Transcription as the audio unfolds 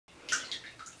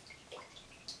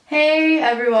Hey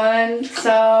everyone,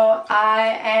 so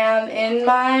I am in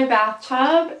my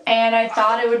bathtub and I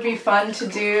thought it would be fun to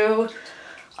do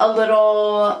a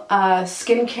little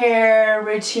skincare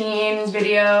routine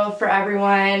video for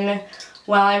everyone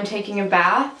while I'm taking a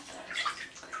bath.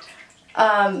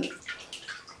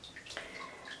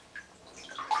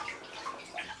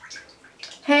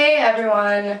 Hey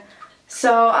everyone,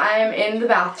 so I'm in the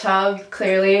bathtub,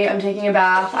 clearly. I'm taking a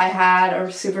bath. I had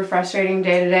a super frustrating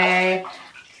day today.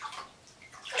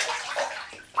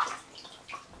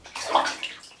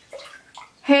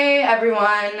 Hey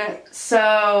everyone,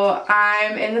 so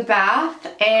I'm in the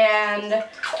bath and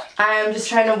I'm just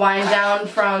trying to wind down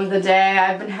from the day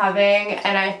I've been having,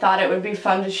 and I thought it would be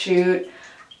fun to shoot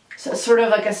sort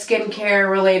of like a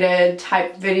skincare related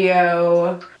type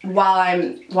video while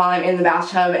I'm in the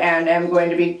bathtub, and I'm going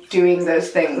to be doing those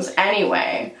things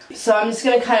anyway. So I'm just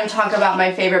going to kind of talk about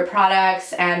my favorite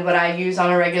products and what I use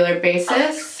on a regular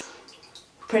basis,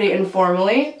 pretty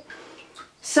informally.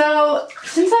 So,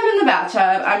 since I'm in the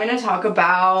bathtub, I'm going to talk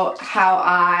about how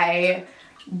I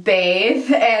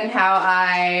bathe and how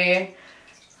I,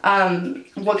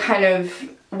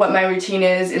 what my routine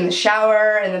is in the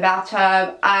shower, in the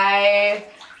bathtub.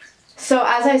 So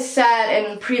as I said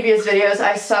in previous videos,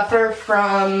 I suffer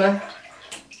from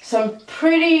some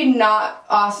pretty not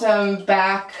awesome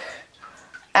back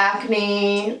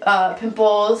acne,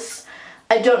 pimples.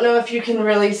 I don't know if you can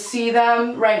really see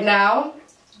them right now,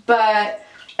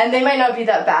 and they might not be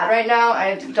that bad right now.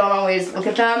 I don't always look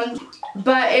at them,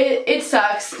 but it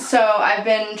sucks. So I've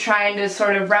been trying to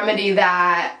sort of remedy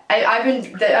that. I've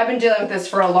been dealing with this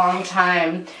for a long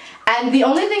time, and the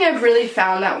only thing I've really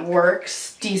found that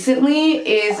works decently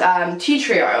is tea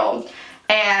tree oil.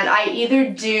 And I either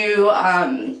do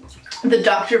the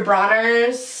Dr.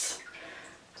 Bronner's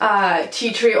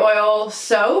tea tree oil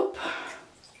soap,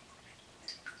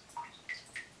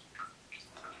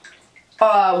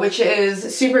 which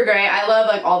is super great. I love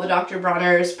like all the Dr.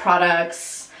 Bronner's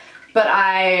products, but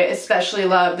I especially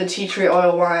love the tea tree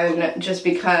oil one just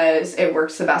because it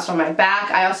works the best on my back.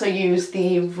 I also use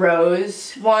the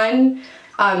rose one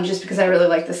just because I really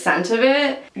like the scent of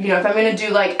it. You know, if I'm going to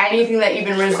do like anything that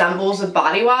even resembles a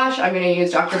body wash, I'm going to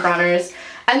use Dr. Bronner's.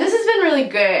 And this has been really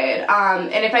good.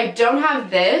 And if I don't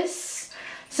have this,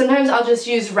 sometimes I'll just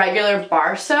use regular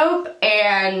bar soap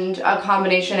and a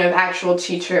combination of actual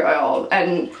tea tree oil.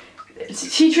 And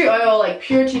tea tree oil, like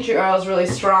pure tea tree oil, is really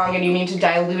strong and you need to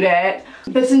dilute it.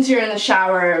 But since you're in the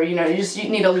shower, you know, you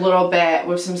need a little bit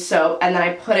with some soap, and then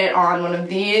I put it on one of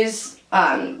these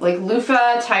like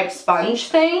loofah type sponge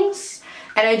things,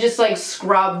 and I just like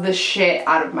scrub the shit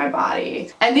out of my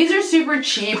body. And these are super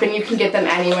cheap and you can get them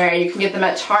anywhere. You can get them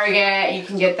at Target, you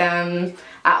can get them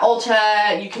at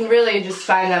Ulta, you can really just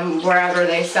find them wherever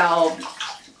they sell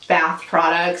bath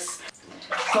products.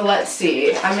 So let's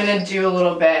see, I'm gonna do a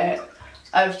little bit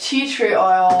of tea tree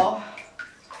oil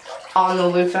on the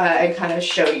loofah and kind of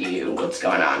show you what's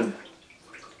going on.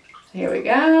 Here we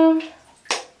go.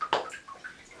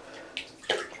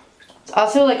 It's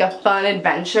also like a fun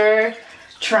adventure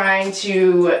trying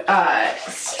to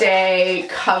stay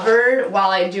covered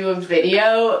while I do a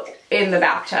video in the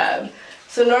bathtub.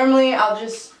 So normally I'll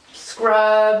just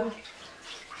scrub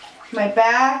my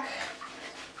back.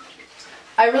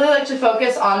 I really like to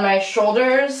focus on my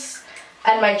shoulders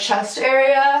and my chest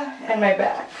area and my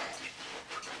back.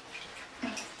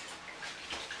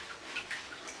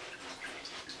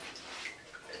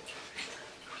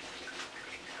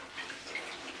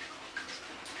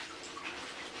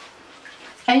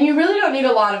 And you really don't need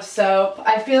a lot of soap.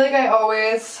 I feel like I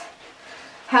always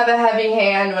have a heavy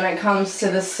hand when it comes to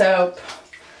the soap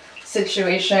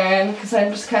situation because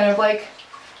I'm just kind of like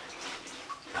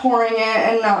pouring it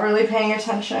and not really paying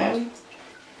attention.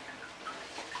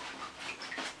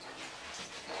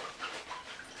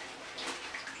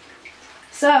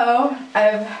 So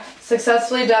I've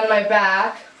successfully done my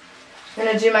back. I'm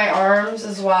going to do my arms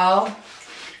as well.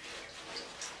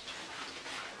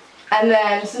 And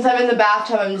then since I'm in the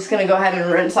bathtub, I'm just going to go ahead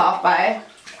and rinse off by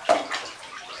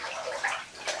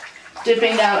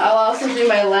dipping down. I'll also do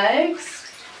my legs.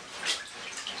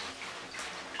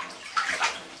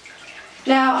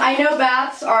 Now, I know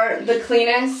baths aren't the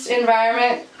cleanest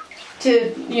environment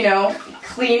to, you know,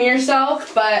 clean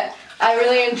yourself, but I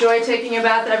really enjoy taking a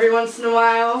bath every once in a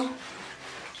while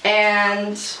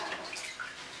and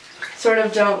sort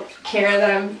of don't care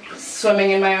that I'm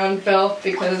swimming in my own filth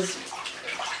because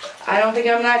I don't think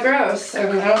I'm that gross. I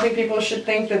don't think people should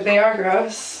think that they are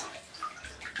gross.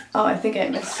 Oh, I think I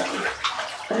missed some.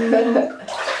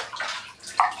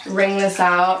 Wring this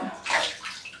out.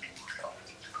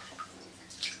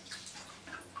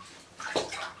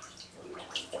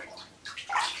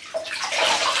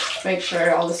 make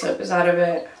sure all the soap is out of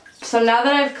it. So now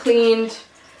that I've cleaned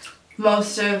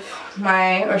most of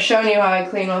my, or shown you how I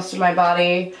clean most of my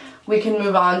body, we can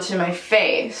move on to my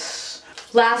face.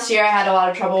 Last year I had a lot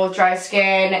of trouble with dry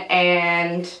skin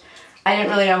and I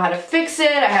didn't really know how to fix it.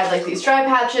 I had like these dry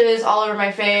patches all over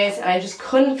my face and I just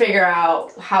couldn't figure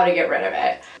out how to get rid of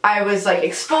it. I was like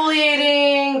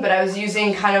exfoliating, but I was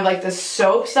using kind of like the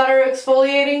soaps that are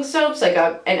exfoliating soaps, like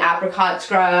an apricot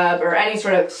scrub or any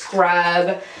sort of scrub.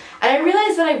 And I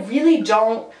realized that I really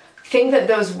don't think that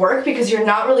those work because you're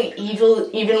not really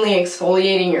evenly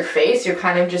exfoliating your face. You're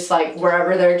kind of just like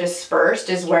wherever they're dispersed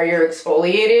is where you're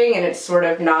exfoliating, and it's sort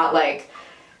of not like,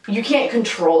 you can't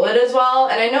control it as well.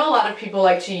 And I know a lot of people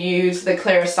like to use the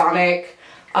Clarisonic,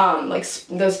 like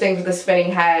those things with the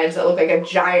spinning heads that look like a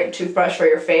giant toothbrush for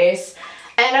your face.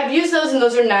 And I've used those and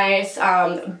those are nice,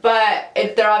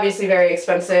 but they're obviously very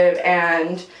expensive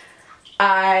and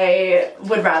I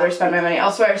would rather spend my money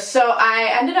elsewhere. So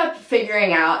I ended up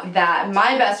figuring out that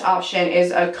my best option is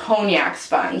a cognac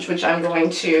sponge, which I'm going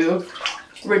to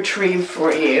retrieve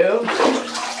for you.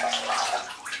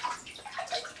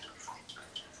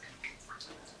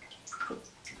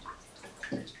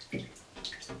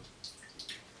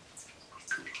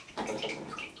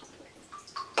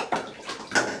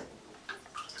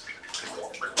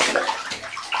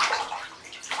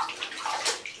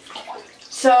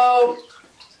 So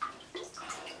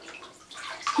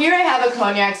here I have a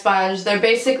cognac sponge. They're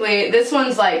basically, this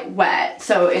one's like wet,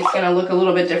 so it's gonna look a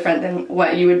little bit different than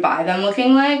what you would buy them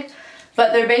looking like.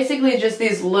 But they're basically just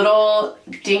these little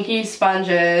dinky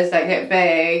sponges that get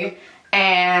big,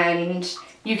 and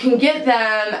you can get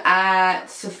them at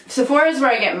Sephora is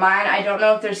where I get mine. I don't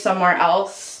know if there's somewhere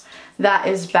else that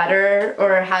is better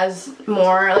or has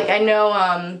more. Like I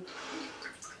know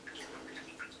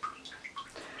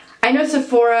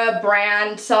Sephora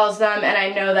brand sells them, and I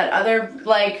know that other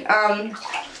like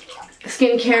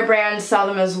skincare brands sell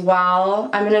them as well.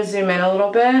 I'm gonna zoom in a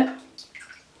little bit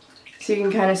so you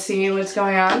can kind of see what's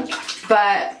going on.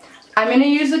 But I'm gonna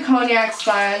use the cognac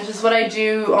sponge. This is what I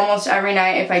do almost every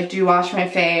night if I do wash my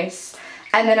face.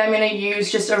 And then I'm gonna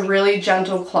use just a really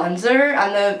gentle cleanser.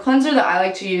 And the cleanser that I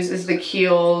like to use is the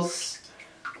Kiehl's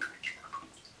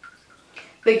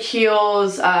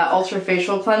Ultra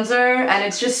Facial Cleanser, and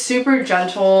it's just super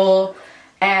gentle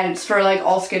and it's for like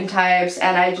all skin types,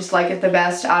 and I just like it the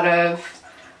best out of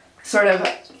sort of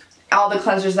all the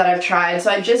cleansers that I've tried.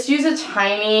 So I just use a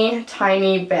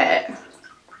tiny bit.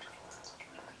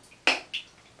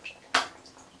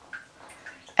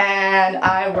 And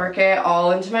I work it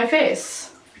all into my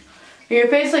face. Your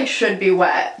face like should be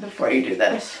wet before you do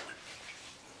this.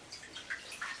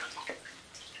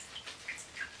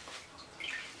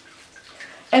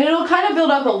 And it'll kind of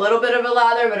build up a little bit of a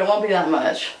lather, but it won't be that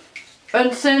much.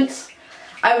 And since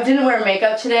I didn't wear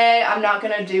makeup today, I'm not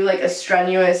going to do like a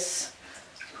strenuous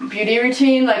beauty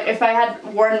routine. Like if I had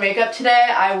worn makeup today,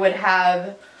 I would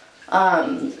have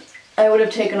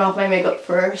taken off my makeup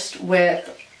first with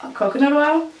coconut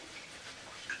oil.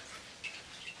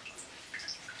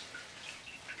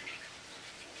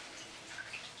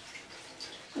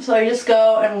 So I just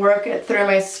go and work it through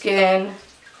my skin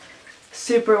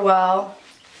super well.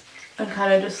 And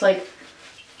kind of just like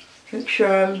make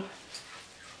sure I'm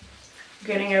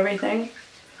getting everything.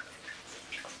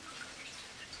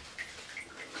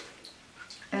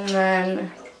 And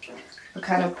then I'll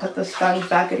kind of put the sponge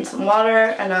back in some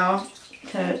water and I'll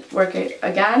kind of work it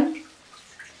again.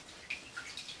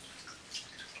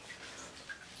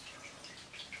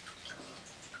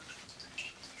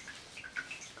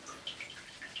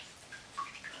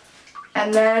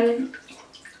 And then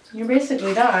you're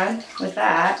basically done with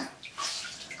that.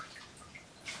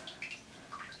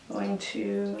 Going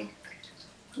to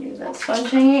leave that sponge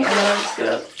hanging, and then I'm just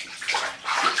gonna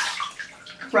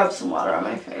rub some water on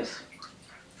my face.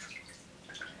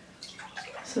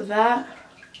 So now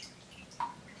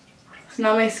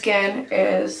my skin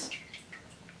is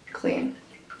clean.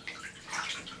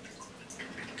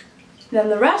 Then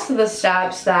the rest of the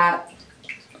steps that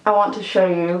I want to show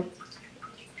you,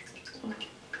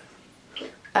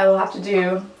 I will have to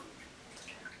do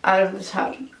out of the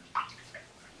tub.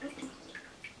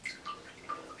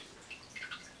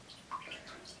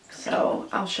 So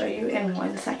I'll show you in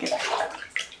 1 second.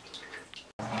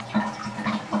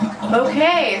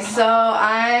 Okay, so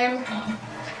I'm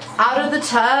out of the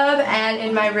tub and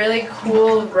in my really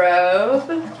cool robe,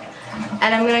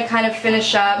 and I'm gonna kind of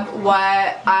finish up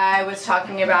what I was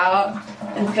talking about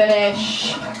and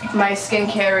finish my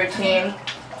skincare routine.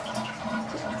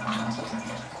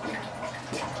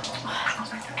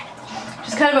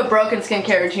 Just kind of a broken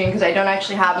skincare routine because I don't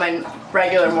actually have my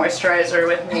regular moisturizer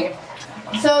with me.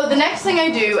 So the next thing I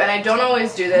do, and I don't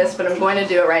always do this, but I'm going to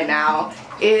do it right now,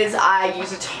 is I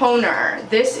use a toner.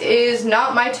 This is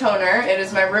not my toner, it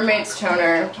is my roommate's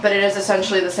toner, but it is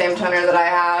essentially the same toner that I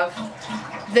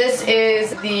have. This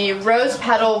is the Rose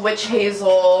Petal Witch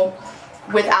Hazel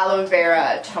with Aloe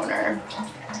Vera toner.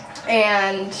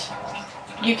 And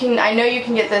I know you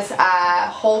can get this at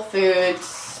Whole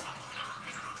Foods.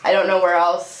 I don't know where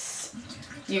else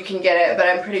you can get it, but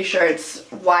I'm pretty sure it's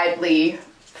widely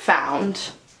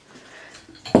found.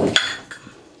 And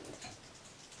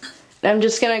I'm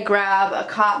just gonna grab a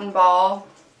cotton ball,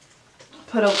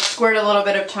 squirt a little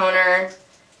bit of toner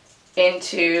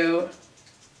into,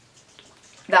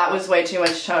 that was way too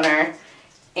much toner,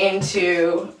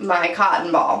 into my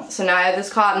cotton ball. So now I have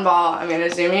this cotton ball. I'm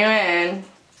gonna zoom you in.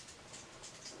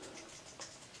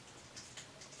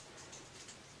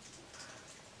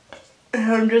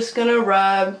 And I'm just gonna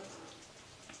rub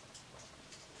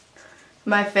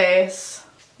my face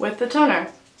with the toner.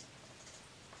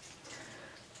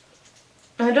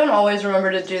 I don't always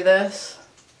remember to do this,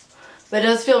 but it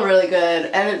does feel really good,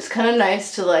 and it's kind of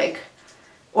nice to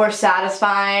or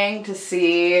satisfying to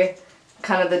see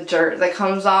kind of the dirt that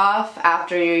comes off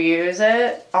after you use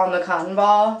it on the cotton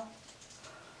ball.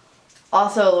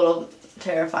 Also a little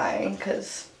terrifying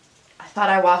because I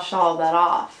thought I washed all of that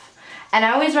off. And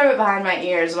I always rub it behind my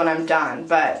ears when I'm done,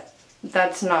 but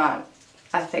that's not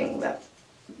a thing that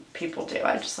people do.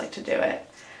 I just like to do it.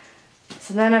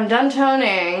 So then I'm done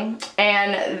toning,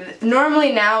 and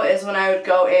normally now is when I would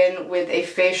go in with a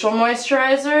facial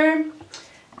moisturizer.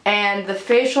 And the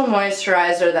facial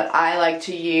moisturizer that I like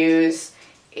to use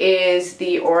is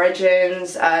the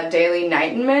Origins Daily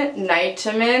Nightamins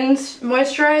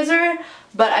moisturizer,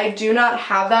 but I do not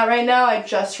have that right now. I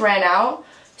just ran out.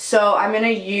 So I'm going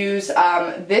to use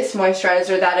this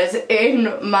moisturizer that is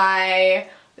in my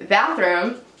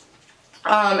bathroom,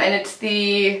 and it's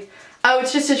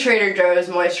it's just a Trader Joe's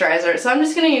moisturizer, so I'm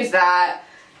just going to use that.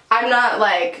 I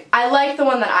like the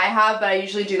one that I have, but I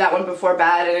usually do that one before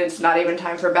bed, and it's not even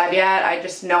time for bed yet. I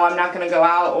just know I'm not going to go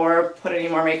out or put any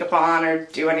more makeup on or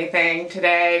do anything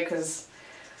today, because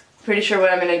I'm pretty sure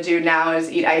what I'm going to do now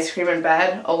is eat ice cream in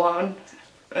bed alone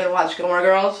and watch Gilmore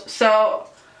Girls. So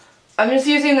I'm just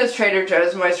using this Trader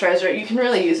Joe's moisturizer. You can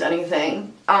really use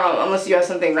anything, unless you have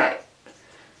something that,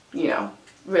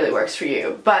 really works for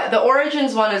you. But the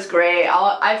Origins one is great.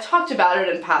 I've talked about it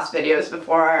in past videos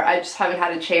before. I just haven't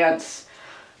had a chance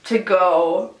to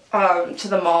go to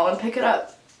the mall and pick it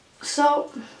up.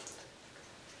 So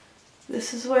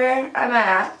this is where I'm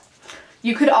at.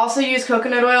 You could also use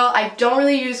coconut oil. I don't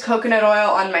really use coconut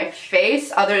oil on my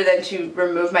face other than to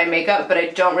remove my makeup, but I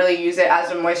don't really use it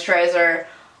as a moisturizer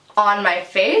on my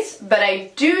face, but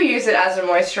I do use it as a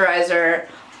moisturizer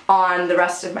on the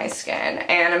rest of my skin.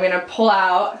 And I'm going to pull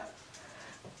out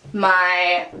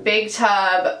my big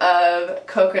tub of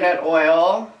coconut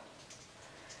oil.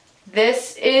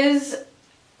 This is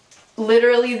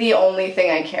literally the only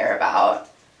thing I care about.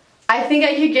 I think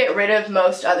I could get rid of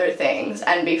most other things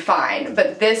and be fine,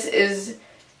 but this is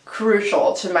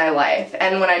crucial to my life.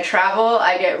 And when I travel,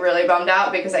 I get really bummed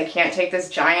out because I can't take this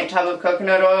giant tub of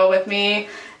coconut oil with me.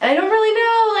 And I don't really know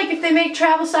if they make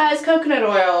travel size coconut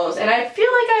oils. And I feel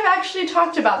like I've actually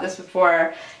talked about this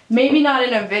before. Maybe not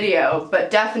in a video, but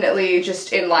definitely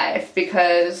just in life,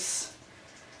 because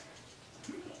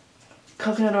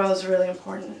coconut oil is really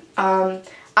important.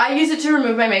 I use it to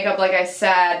remove my makeup, like I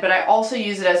said, but I also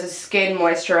use it as a skin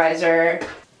moisturizer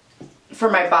for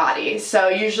my body. So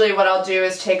usually what I'll do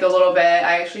is take a little bit.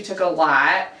 I actually took a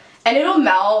lot, and it'll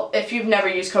melt. If you've never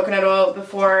used coconut oil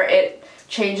before, it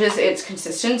changes its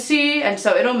consistency, and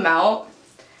so it'll melt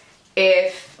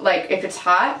if it's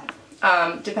hot,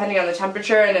 depending on the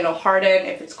temperature, and it'll harden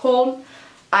if it's cold.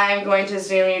 I'm going to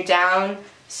zoom you down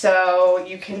so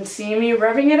you can see me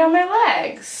rubbing it on my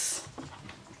legs.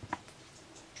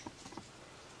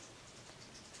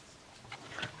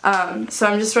 So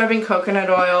I'm just rubbing coconut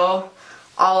oil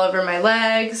all over my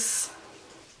legs.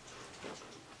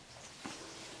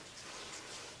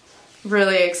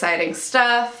 Really exciting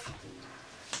stuff.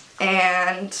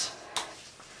 And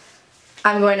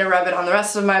I'm going to rub it on the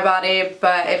rest of my body,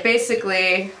 but it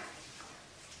basically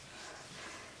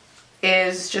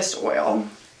is just oil.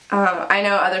 I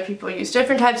know other people use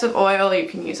different types of oil. You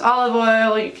can use olive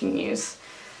oil, you can use,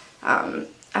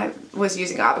 I was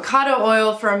using avocado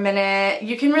oil for a minute.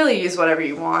 You can really use whatever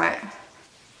you want.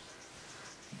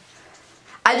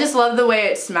 I just love the way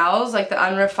it smells, like the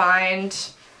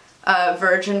unrefined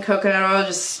virgin coconut oil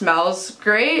just smells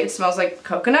great. It smells like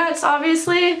coconuts,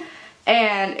 obviously,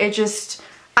 and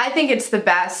I think it's the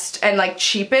best and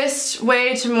cheapest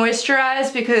way to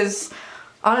moisturize, because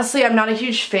Honestly, I'm not a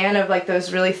huge fan of like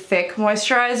those really thick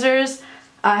moisturizers.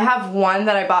 I have one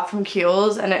that I bought from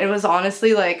Kiehl's and it was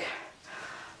honestly like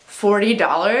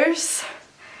 $40.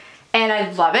 And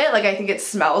I love it. Like, I think it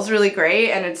smells really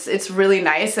great and it's really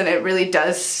nice and it really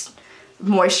does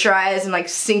moisturize and like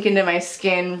sink into my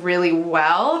skin really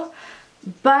well.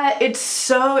 But it's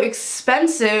so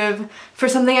expensive for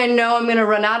something I know I'm gonna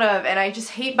run out of, and I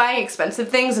just hate buying expensive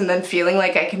things and then feeling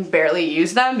like I can barely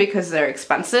use them because they're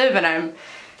expensive and I'm,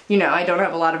 you know, I don't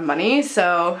have a lot of money.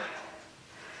 So,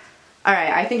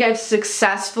 alright, I think I've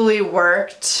successfully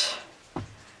worked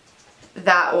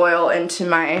that oil into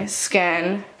my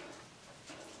skin.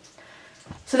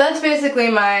 So that's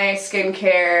basically my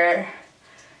skincare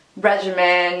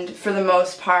regimen for the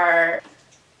most part.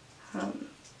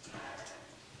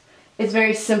 It's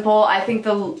very simple. I think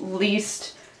the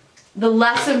less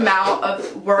amount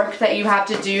of work that you have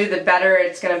to do, the better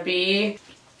it's gonna be.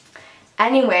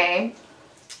 Anyway,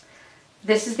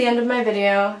 this is the end of my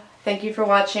video. Thank you for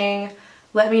watching.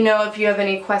 Let me know if you have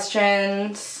any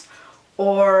questions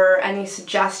or any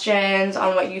suggestions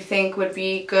on what you think would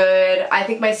be good. I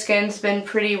think my skin's been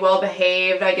pretty well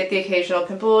behaved. I get the occasional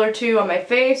pimple or two on my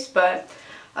face, but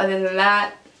other than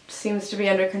that, it seems to be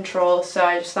under control, so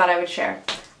I just thought I would share.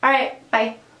 Alright,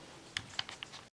 bye.